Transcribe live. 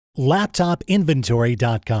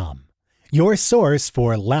LaptopInventory.com, your source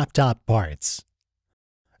for laptop parts.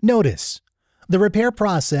 Notice, the repair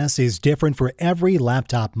process is different for every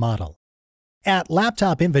laptop model. At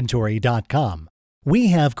LaptopInventory.com, we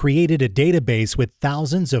have created a database with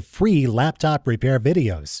thousands of free laptop repair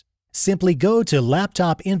videos. Simply go to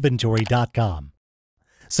LaptopInventory.com,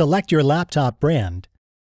 select your laptop brand,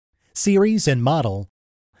 series and model,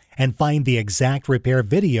 and find the exact repair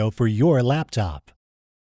video for your laptop.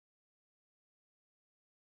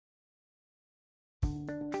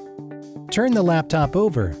 Turn the laptop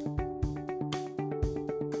over.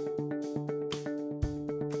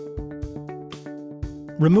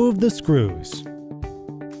 Remove the screws.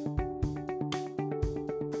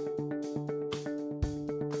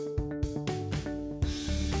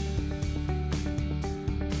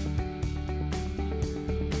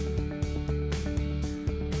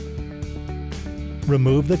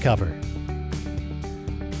 Remove the cover.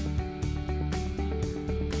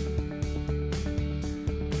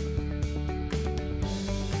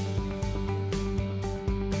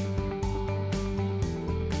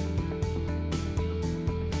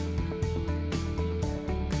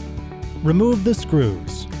 Remove the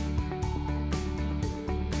screws.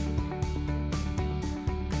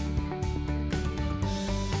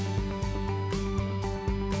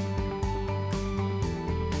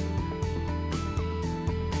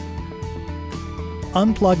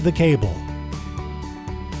 Unplug the cable.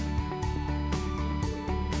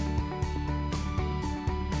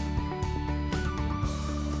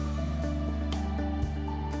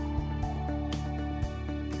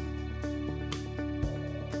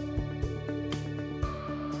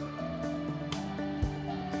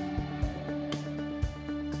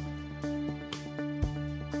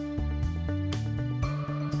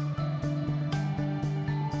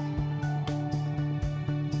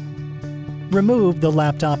 Remove the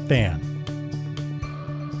laptop fan.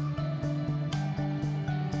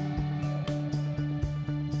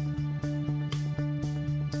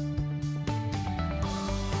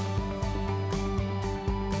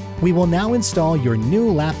 We will now install your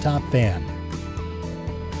new laptop fan.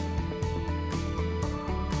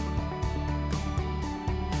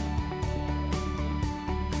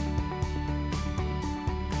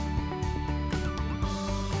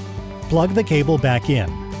 Plug the cable back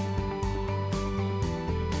in.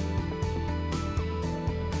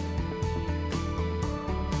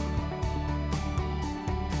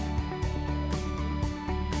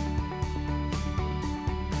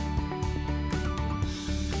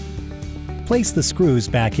 Place the screws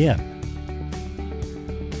back in.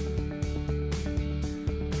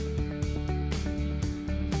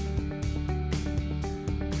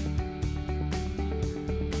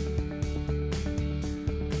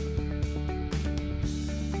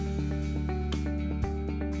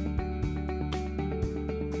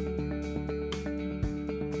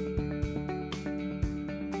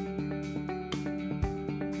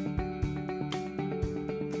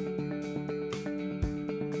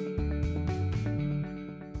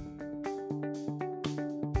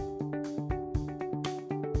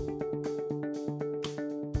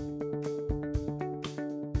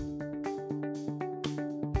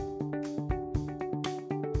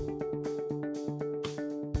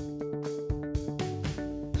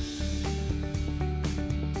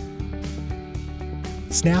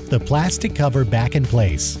 Snap the plastic cover back in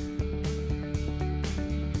place.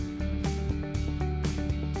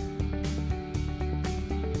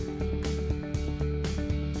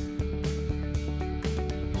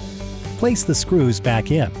 Place the screws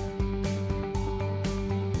back in.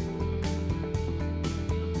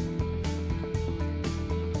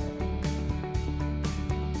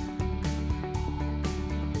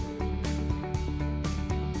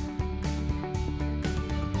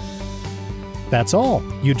 That's all.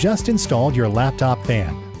 You just installed your laptop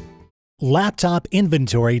fan.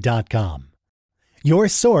 LaptopInventory.com, your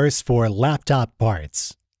source for laptop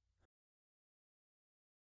parts.